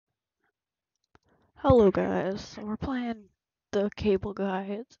Hello guys, so we're playing the Cable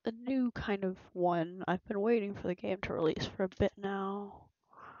Guy. It's a new kind of one. I've been waiting for the game to release for a bit now.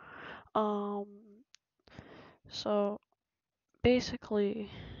 Um, so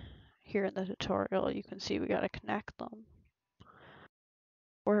basically here in the tutorial you can see we gotta connect them.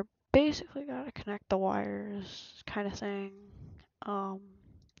 We're basically gotta connect the wires kind of thing. Um,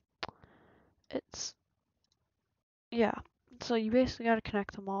 it's, yeah. So you basically gotta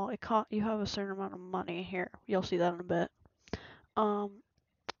connect them all. You have a certain amount of money here. You'll see that in a bit. Um,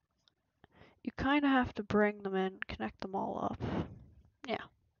 you kind of have to bring them in, connect them all up. Yeah.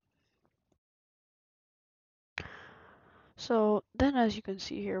 So then as you can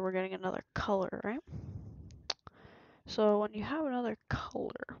see here, we're getting another color, right? So when you have another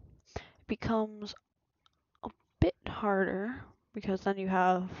color, it becomes a bit harder because then you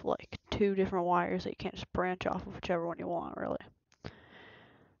have like two different wires that you can't just branch off of whichever one you want, really.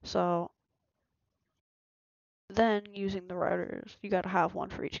 So then using the rotors, you gotta have one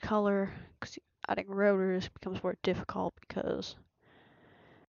for each color because adding rotors becomes more difficult because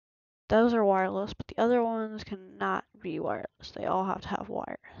those are wireless, but the other ones cannot be wireless. They all have to have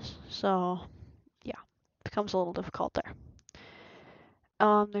wires. So yeah, it becomes a little difficult there.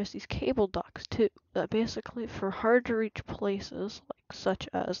 There's these cable ducts too, that basically for hard to reach places, like such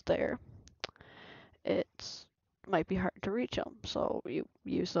as there, it's might be hard to reach them, so you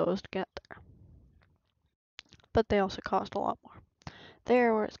use those to get there. But they also cost a lot more.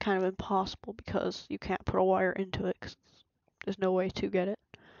 There, where it's kind of impossible because you can't put a wire into it because there's no way to get it.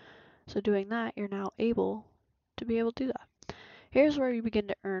 So doing that, you're now able to do that. Here's where you begin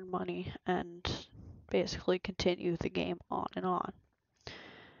to earn money and basically continue the game on and on.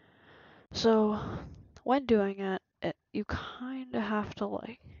 So when doing it, you kind of have to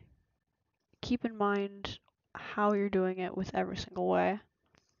like keep in mind how you're doing it with every single way,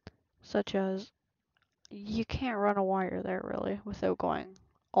 such as you can't run a wire there really without going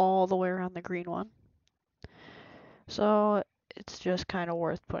all the way around the green one. So it's just kind of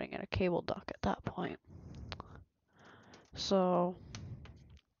worth putting in a cable duct at that point. So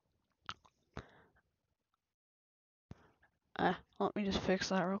let me just fix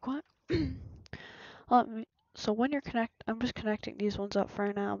that real quick. Let me. So when you're I'm just connecting these ones up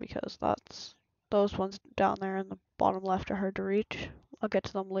for now because those ones down there in the bottom left are hard to reach. I'll get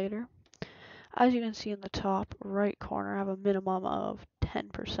to them later. As you can see in the top right corner, I have a minimum of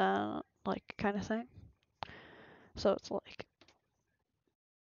 10%, like kind of thing. So it's like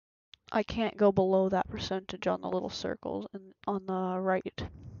I can't go below that percentage on the little circles and on the right.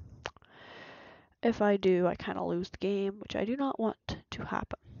 If I do, I kind of lose the game, which I do not want to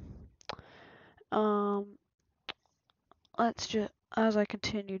happen. Um, let's just, as I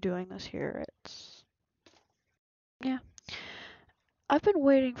continue doing this here, yeah. I've been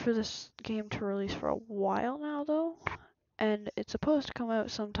waiting for this game to release for a while now, though, and it's supposed to come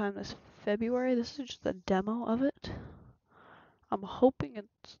out sometime this February. This is just a demo of it. I'm hoping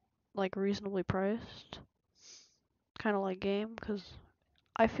it's like reasonably priced, kind of like game, because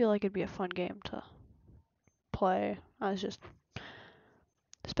I feel like it'd be a fun game to play. I was just,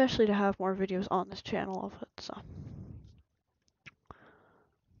 especially to have more videos on this channel of it. So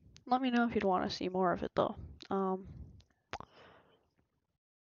let me know if you'd want to see more of it, though.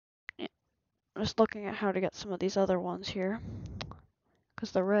 Yeah, just looking at how to get some of these other ones here,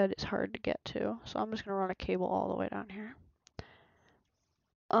 because the red is hard to get to. So I'm just gonna run a cable all the way down here.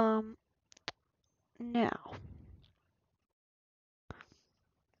 Now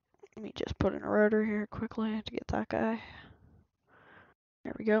let me just put in a rotor here quickly to get that guy.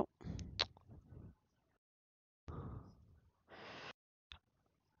 There we go.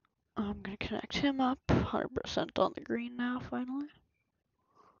 I'm gonna connect him up, 100% on the green now, finally.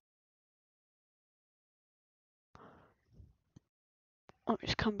 Let me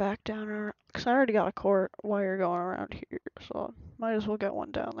just come back down here, because I already got a cord wire going around here, so might as well get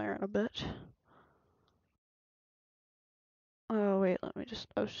one down there in a bit. Oh wait, I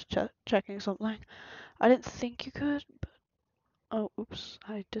was just checking something. I didn't think you could, but, oh, oops,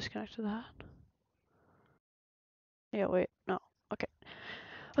 I disconnected that. Yeah, wait, no, okay.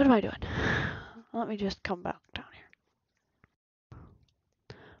 What am I doing? Let me just come back down here.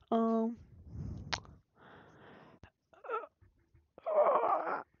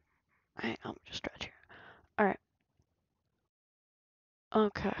 Hang on, just stretch here. Alright,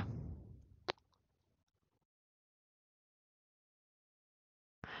 okay.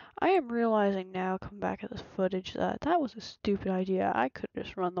 I am realizing now, come back at this footage, that that was a stupid idea. I could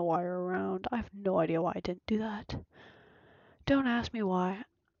just run the wire around. I have no idea why I didn't do that. Don't ask me why.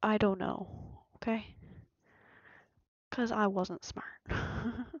 I don't know, okay? Because I wasn't smart.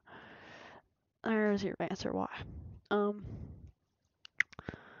 there's your answer why. Um,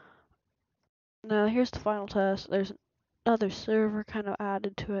 Now here's the final test. There's another server kind of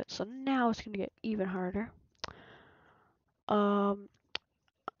added to it, so now it's gonna get even harder. Um,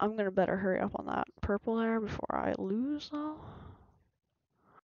 I'm gonna better hurry up on that purple there before I lose though.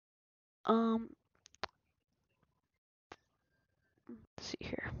 Um, let's see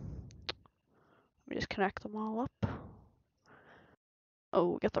here. Let me just connect them all up.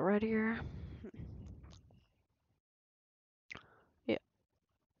 Oh, get the red here. Yeah,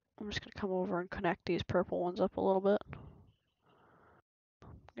 I'm just gonna come over and connect these purple ones up a little bit.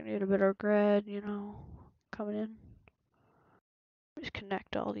 Gonna get a bit of red, you know, coming in. Just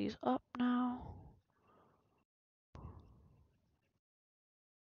connect all these up now.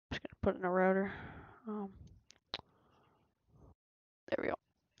 Just gonna put in a router. There we go.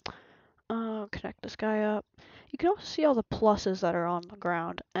 Connect this guy up. You can also see all the pluses that are on the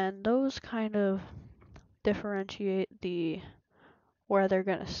ground, and those kind of differentiate where they're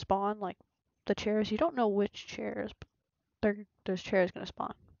gonna spawn, like the chairs. You don't know which chairs, but there's chairs gonna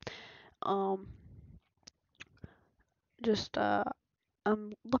spawn. Um, just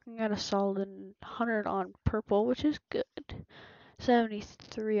I'm looking at a solid 100 on purple, which is good.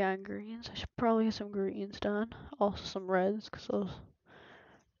 73 on greens. I should probably get some greens done. Also some reds, because those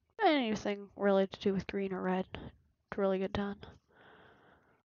anything related to do with green or red, to really get done.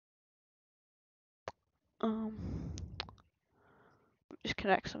 Um, just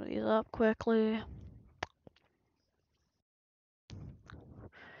connect some of these up quickly.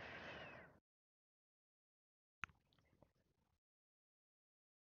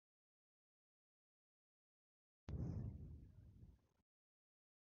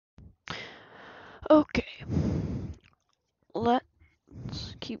 Okay,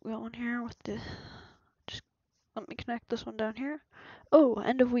 let's keep going here with the. Just let me connect this one down here. Oh,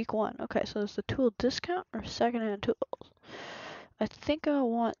 end of week 1. Okay, so is the tool discount or secondhand tools? I think I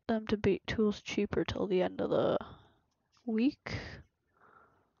want them to be tools cheaper till the end of the week.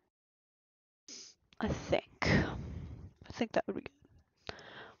 I think. I think that would be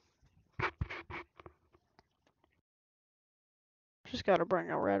good. Just gotta bring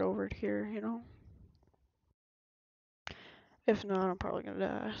a red over here, you know. If not, I'm probably gonna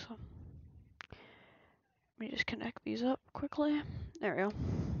die. So let me just connect these up quickly. There we go.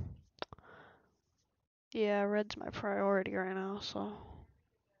 Yeah, red's my priority right now, so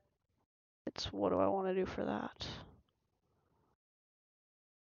it's what do I want to do for that?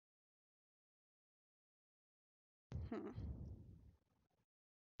 Hmm.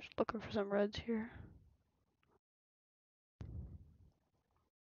 Just looking for some reds here.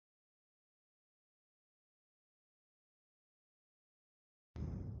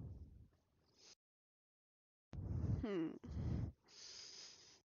 Hmm.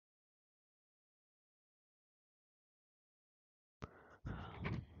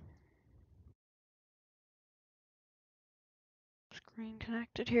 Screen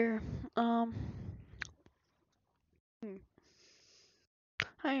connected here. Hmm.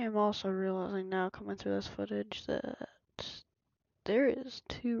 I am also realizing now, coming through this footage, that there is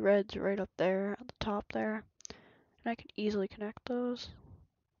 2 reds right up there at the top there, and I can easily connect those.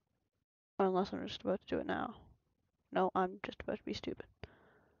 Unless I'm just about to do it now. No, I'm just about to be stupid.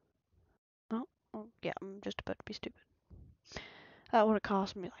 Oh, oh yeah, I'm just about to be stupid. That would have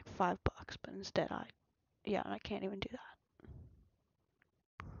cost me like $5, but instead yeah, I can't even do that.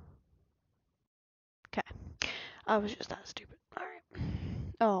 Okay, I was just that stupid. Alright.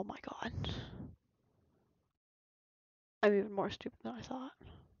 Oh my god. I'm even more stupid than I thought.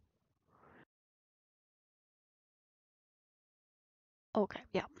 Okay,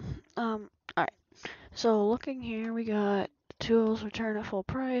 yeah. Alright. So looking here, we got tools return at full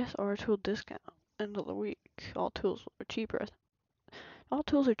price or tool discount end of the week. All tools are cheaper. All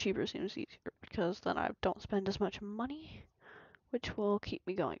tools are cheaper seems easier because then I don't spend as much money, which will keep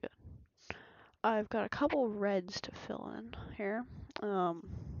me going good. I've got a couple reds to fill in here. So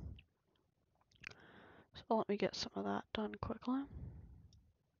let me get some of that done quickly.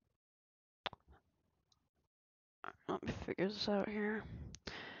 Let me figure this out here.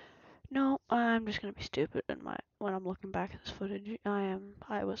 No, I'm just gonna be stupid in when I'm looking back at this footage. I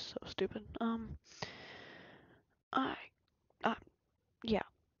was so stupid. I, I yeah,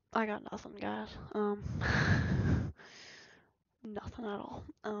 I got nothing, guys. Nothing at all.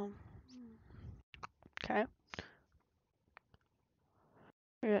 Okay.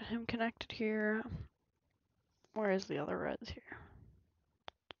 We got him connected here. Where is the other reds here?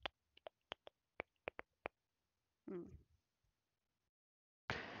 Hmm.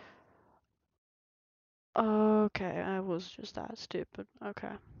 Okay, I was just that stupid.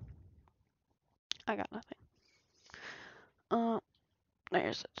 Okay. I got nothing. Uh,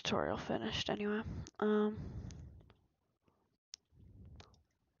 there's the tutorial finished anyway. You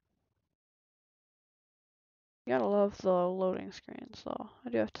gotta love the loading screens though, I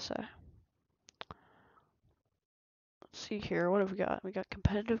do have to say. Let's see here, what have we got? We got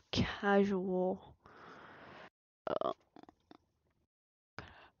competitive casual.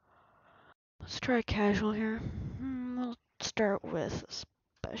 Let's try casual here. We'll start with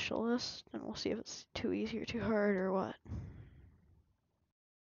specialist and we'll see if it's too easy or too hard or what.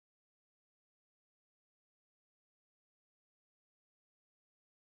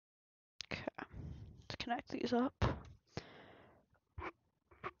 Okay, let's connect these up.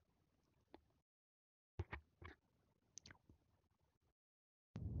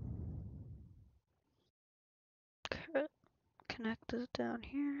 Okay, connect this down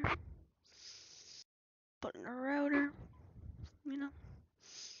here. Put in a router, you know.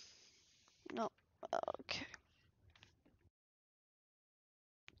 No, okay.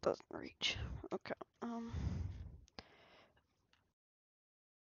 Doesn't reach. Okay,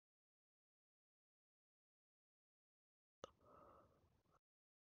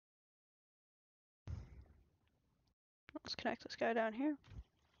 let's connect this guy down here.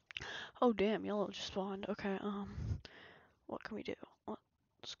 Oh damn, yellow just spawned. Okay, what can we do?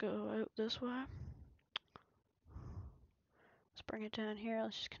 Let's go out this way. Let's bring it down here.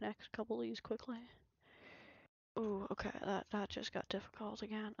 Let's just connect a couple of these quickly. Ooh, okay, that just got difficult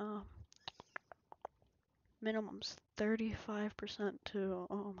again. Minimum's 35% to,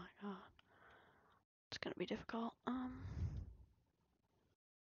 oh my god. It's gonna be difficult.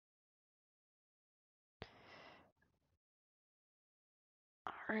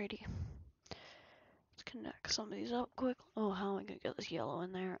 Alrighty. Let's connect some of these up quick. Oh, how am I gonna get this yellow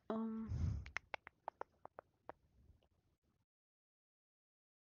in there?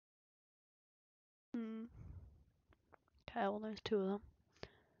 Okay, well there's two of them.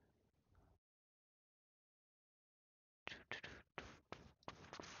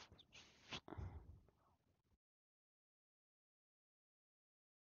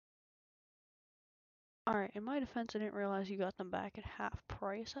 Alright, in my defense, I didn't realize you got them back at half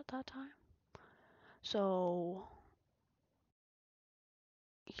price at that time. So,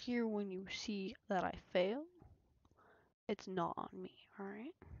 here when you see that I fail, it's not on me,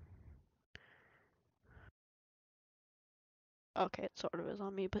 alright? Okay, it sort of is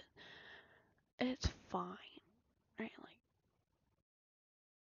on me, but it's fine, right? Like,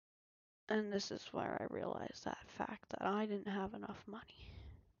 and this is where I realized that fact that I didn't have enough money.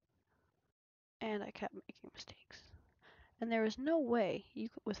 And I kept making mistakes. And there is no way you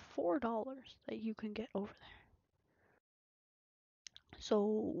could, with $4 that you can get over there.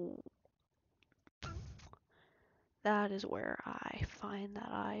 So that is where I find that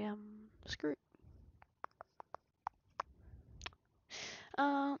I am screwed.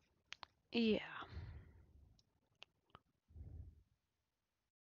 Yeah.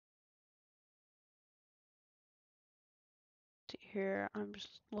 See here, I'm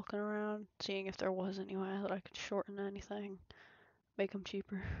just looking around, seeing if there was any way that I could shorten anything, make them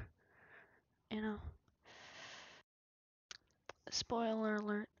cheaper. You know. Spoiler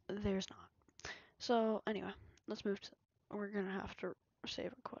alert, there's not. So anyway, let's move to. We're gonna have to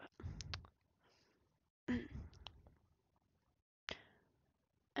save and quit.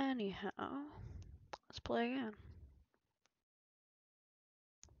 Anyhow, let's play again.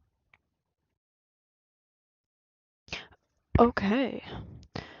 Okay,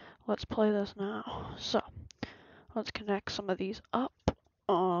 let's play this now. So, let's connect some of these up.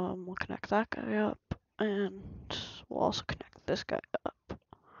 We'll connect that guy up, and we'll also connect this guy up.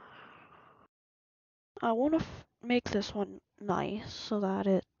 I want to make this one nice so that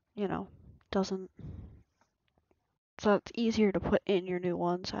it, you know, doesn't. So it's easier to put in your new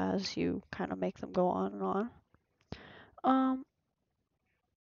ones as you kind of make them go on and on.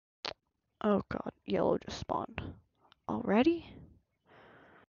 Oh god, yellow just spawned. Already?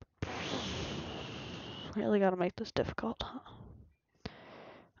 Really gotta make this difficult, huh?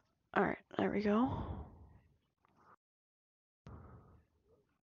 Alright, there we go.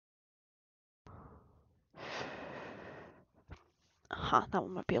 Huh, that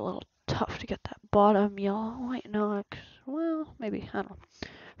one might be a little tough to get that bottom yellow. Wait, no, well, maybe, I don't know.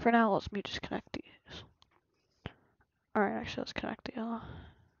 For now, let's me just connect these. Alright, actually, let's connect the yellow.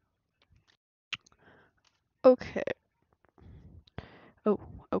 Okay. Oh,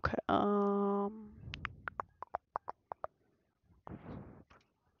 okay, let's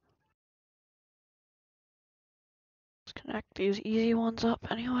connect these easy ones up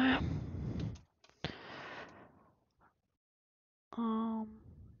anyway. Um,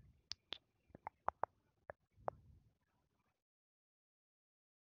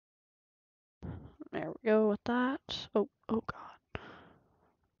 go with that. Oh, oh God.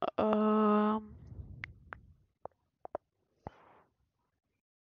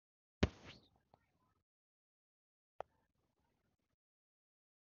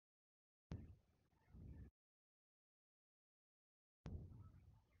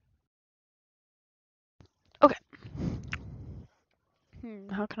 Okay.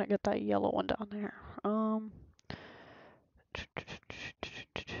 How can I get that yellow one down there? Um,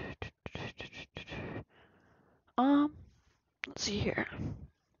 let's see here.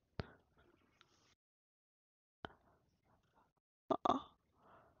 Uh,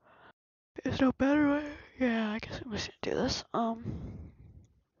 there's no better way. Yeah, I guess I'm just gonna do this.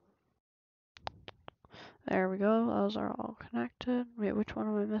 There we go. Those are all connected. Wait, which one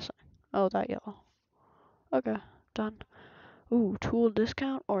am I missing? Oh, that yellow. Okay, done. Ooh, tool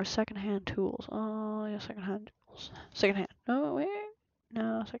discount or secondhand tools? Oh, yeah, secondhand tools. Secondhand. No, wait.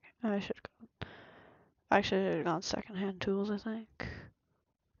 No, second. I should have gone secondhand tools, I think.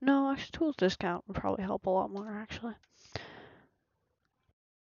 No, actually, tools discount would probably help a lot more, actually.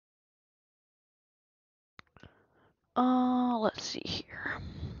 Let's see here.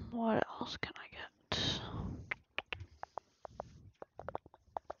 What else can I get?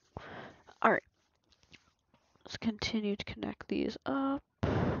 Alright, let's continue to connect these up.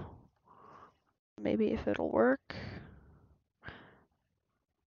 Maybe if it'll work.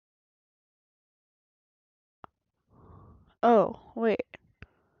 Oh, wait.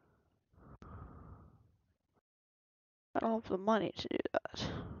 I don't have the money to do that.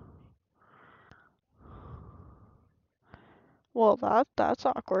 Well, that's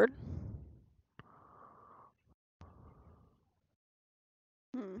awkward.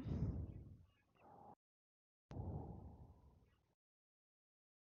 Hmm.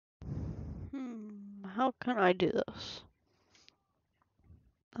 How can I do this?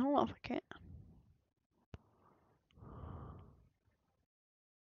 I don't know if I can.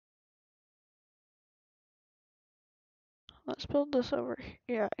 Let's build this over here.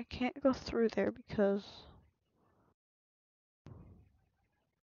 Yeah, I can't go through there because...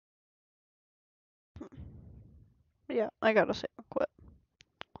 Yeah, I gotta save and quit.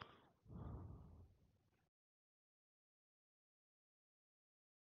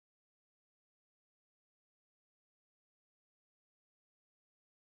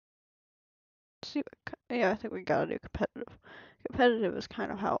 See what, yeah, I think we gotta do competitive. Competitive is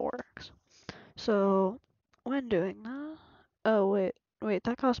kind of how it works. So, when doing that... Oh, wait,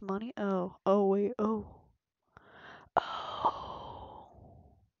 that costs money? Oh, wait, oh. Oh.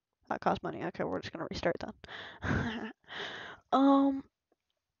 That costs money. Okay, we're just gonna restart then. um,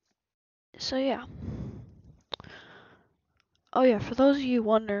 so yeah. Oh yeah, for those of you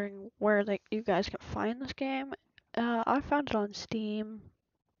wondering where you guys can find this game, I found it on Steam.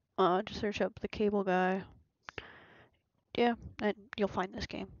 Just search up The Cable Guy. Yeah, and you'll find this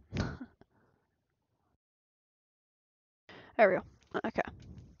game. There we go. Okay,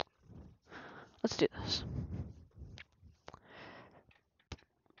 let's do this.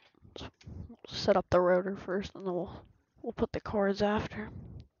 Set up the rotor first, and then we'll put the cords after.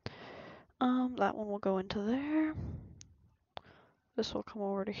 That one will go into there. This will come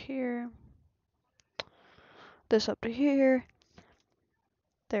over to here. This up to here.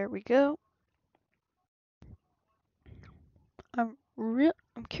 There we go. I'm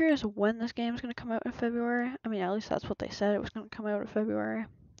curious when this game is gonna come out in February. I mean, at least that's what they said it was gonna come out in February.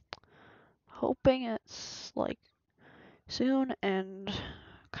 Hoping it's like soon and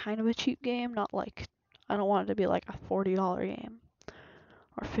kind of a cheap game, not like I don't want it to be like a $40 game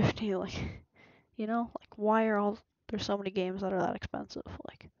or 50 like you know, like why are all there's so many games that are that expensive?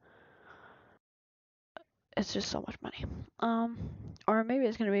 Like it's just so much money. Or maybe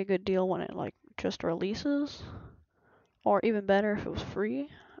it's gonna be a good deal when it like just releases, or even better if it was free.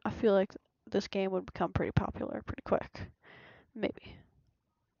 I feel like this game would become pretty popular pretty quick. Maybe.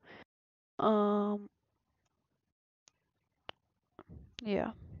 Um,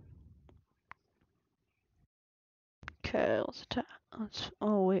 yeah. Okay, let's attack.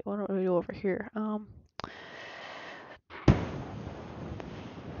 Oh wait, what do we do over here?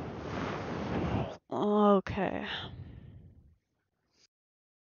 Okay.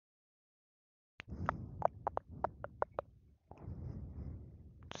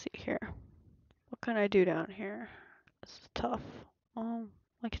 Let's see here. What can I do down here? This is tough.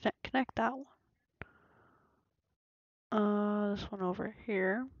 I can connect that one. This one over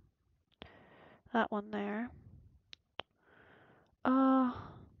here. That one there. Uh,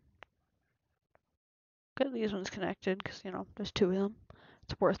 get these ones connected because you know there's two of them.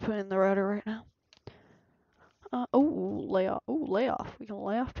 It's worth putting in the rotor right now. Oh, layoff. Oh, layoff. We can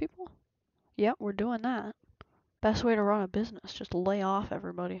lay off people? Yep, we're doing that. Best way to run a business, just lay off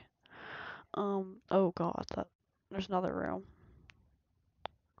everybody. Oh god, there's another room.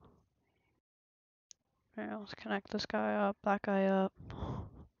 Alright, let's connect this guy up, that guy up.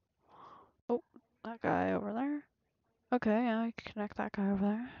 Oh, that guy over there. Okay, yeah, I can connect that guy over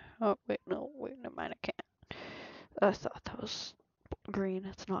there. Oh, wait, no, wait, never mind, I can't. I thought that was green,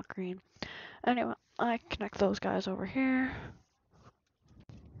 it's not green. Anyway, I connect those guys over here.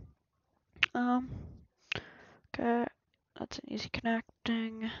 Um, okay, that's an easy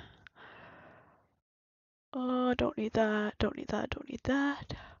connecting. Oh, don't need that, don't need that, don't need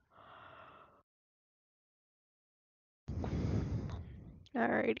that.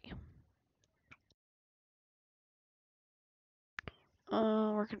 Alrighty.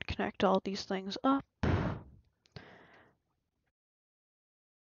 We're gonna connect all these things up.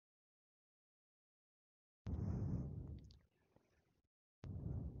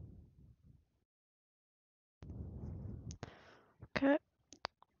 Okay,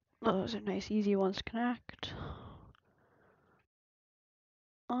 those are nice, easy ones to connect.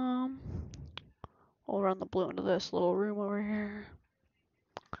 Um, we'll run the blue into this little room over here.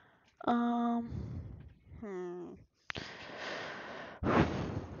 Um, hmm.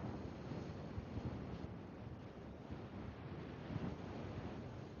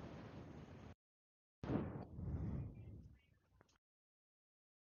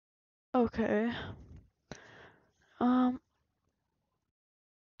 Okay. Um,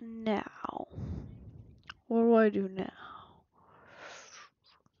 now. What do I do now?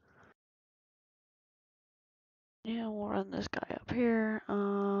 Yeah, we'll run this guy up here.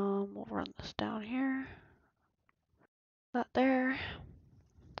 We'll run this down here. That there.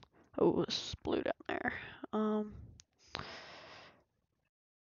 Oh, this blue down there.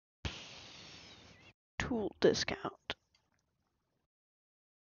 Tool discount.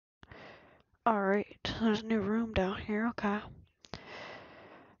 Alright, there's a new room down here, okay.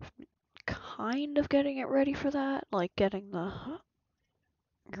 Kind of getting it ready for that, like getting the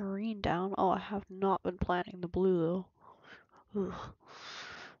green down. Oh, I have not been planning the blue though. Ugh.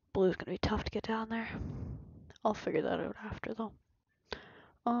 Blue's gonna be tough to get down there. I'll figure that out after though.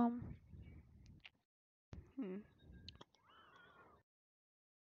 Um, hmm.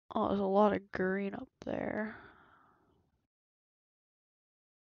 Oh, there's a lot of green up there.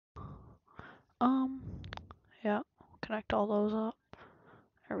 Um, yeah, connect all those up.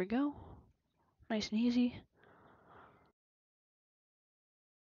 There we go. Nice and easy.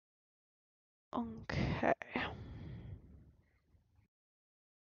 Okay.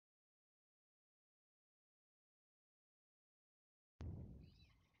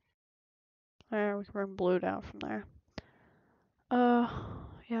 There, we can bring blue down from there. Uh,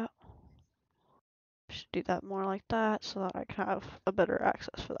 yeah. Should do that more like that so that I can have a better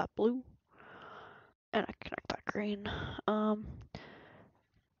access for that blue. And I connect that green.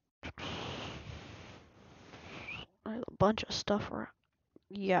 There's a bunch of stuff where,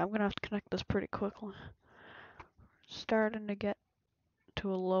 yeah, I'm gonna have to connect this pretty quickly. Starting to get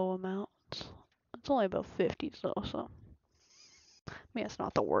to a low amount. It's only about 50 though, so I mean it's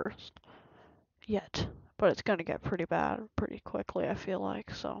not the worst yet, but it's gonna get pretty bad pretty quickly, I feel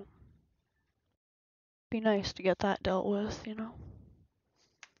like, so be nice to get that dealt with, you know.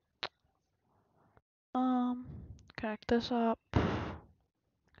 Um, connect this up,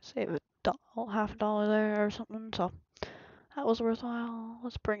 save half a dollar there or something, so that was worthwhile.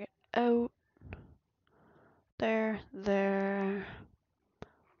 Let's bring it out. There, there.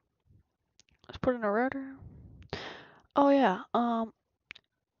 Let's put in a router. Oh yeah,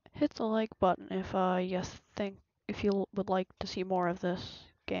 hit the like button if you think if you would like to see more of this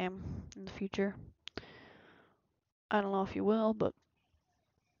game in the future. I don't know if you will, but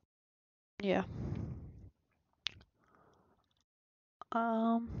yeah.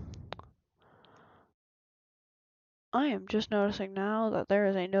 Um, I am just noticing now that there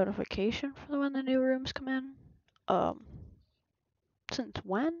is a notification for when the new rooms come in. Um, since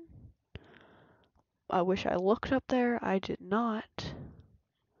when? I wish I looked up there. I did not.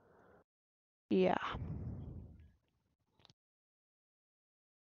 Yeah.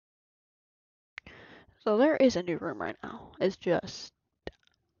 So there is a new room right now. It's just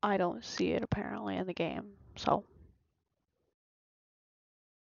I don't see it apparently in the game. So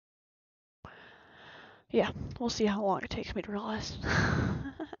yeah, we'll see how long it takes me to realize.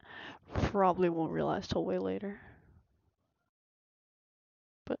 Probably won't realize till way later.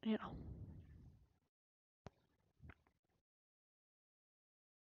 But you know.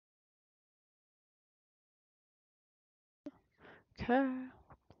 Okay.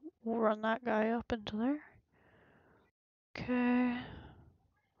 We'll run that guy up into there. Okay.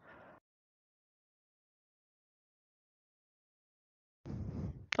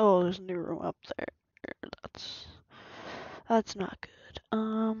 Oh, there's a new room up there. That's that's not good.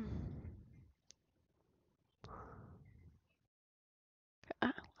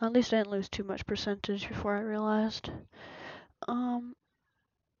 At least I didn't lose too much percentage before I realized. Um,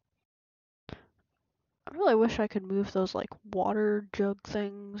 I really wish I could move those like water jug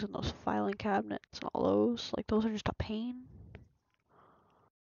things and those filing cabinets and all those. Like those are just a pain.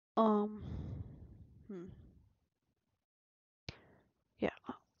 Um, hmm. Yeah,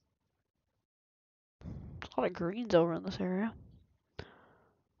 there's a lot of greens over in this area.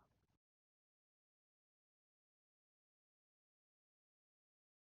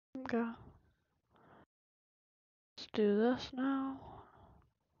 Okay, let's do this now.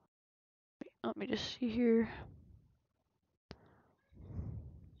 Let me just see here.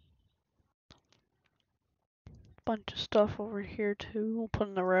 Bunch of stuff over here too. We'll put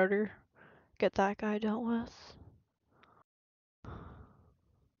in the router. Get that guy dealt with.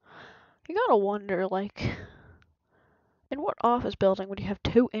 You gotta wonder, like, in what office building would you have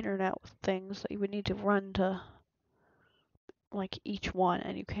two internet things that you would need to run to, like, each one,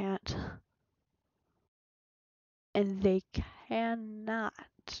 and you can't, and they cannot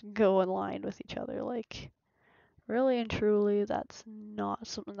go in line with each other. Like, really and truly, that's not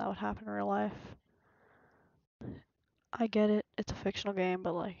something that would happen in real life. I get it, it's a fictional game,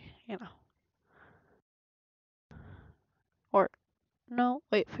 but, like, you know. Or, no,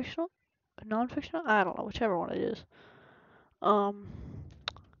 wait, fictional? Non-fictional? I don't know, whichever one it is. Um,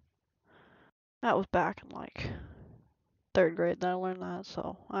 that was back in, like, third grade that I learned that,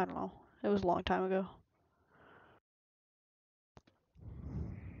 so I don't know. It was a long time ago.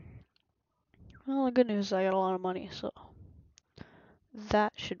 Well, the good news is I got a lot of money, so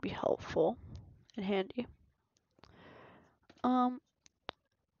that should be helpful and handy. Um,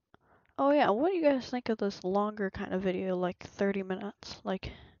 oh yeah, what do you guys think of this longer kind of video, like 30 minutes?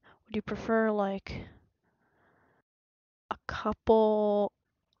 Like, would you prefer like a couple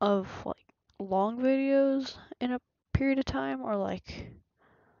of like long videos in a period of time, or like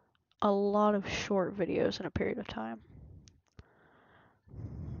a lot of short videos in a period of time?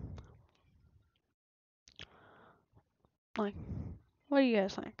 Like, what do you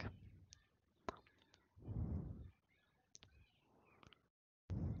guys think?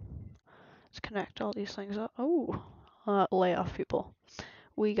 Let's connect all these things up. Oh, lay off people.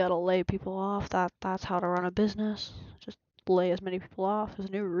 We gotta lay people off. That's how to run a business. Just lay as many people off. There's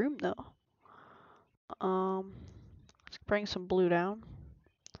a new room though. Let's bring some blue down.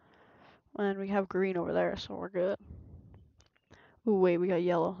 And we have green over there, so we're good. Ooh, wait, we got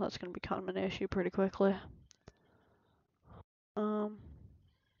yellow. That's gonna become an issue pretty quickly. Um,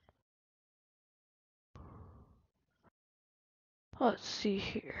 let's see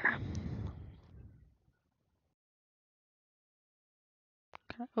here.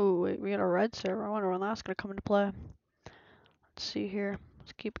 Oh, wait, we got a red server. I wonder when that's gonna come into play. Let's see here.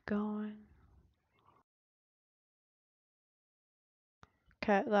 Let's keep it going.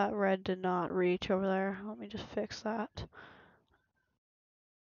 Okay, that red did not reach over there. Let me just fix that.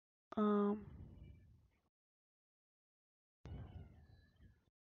 Um,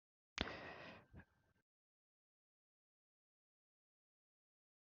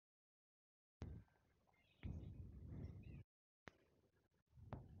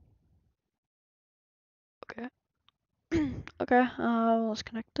 okay. Okay, let's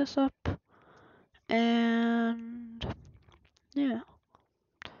connect this up. And yeah,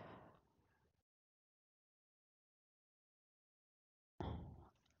 I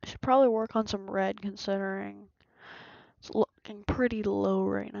should probably work on some red considering it's looking pretty low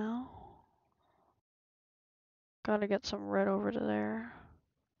right now. Gotta get some red over to there.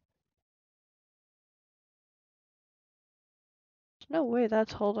 There's no way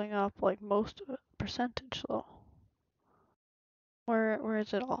that's holding up like most of it percentage though. Where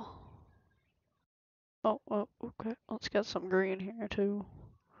is it all? Oh, okay. Let's get some green here too.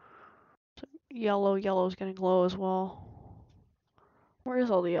 Some yellow, yellow's getting low as well. Where is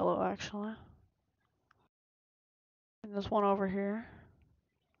all the yellow actually? And there's one over here.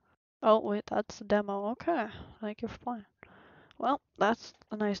 Oh wait, that's the demo. Okay, thank you for playing. Well, that's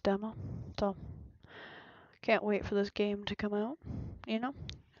a nice demo. So, can't wait for this game to come out. You know,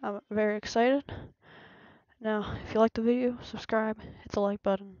 I'm very excited. Now, if you like the video, subscribe, hit the like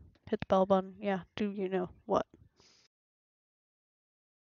button, hit the bell button. Yeah, do you know what?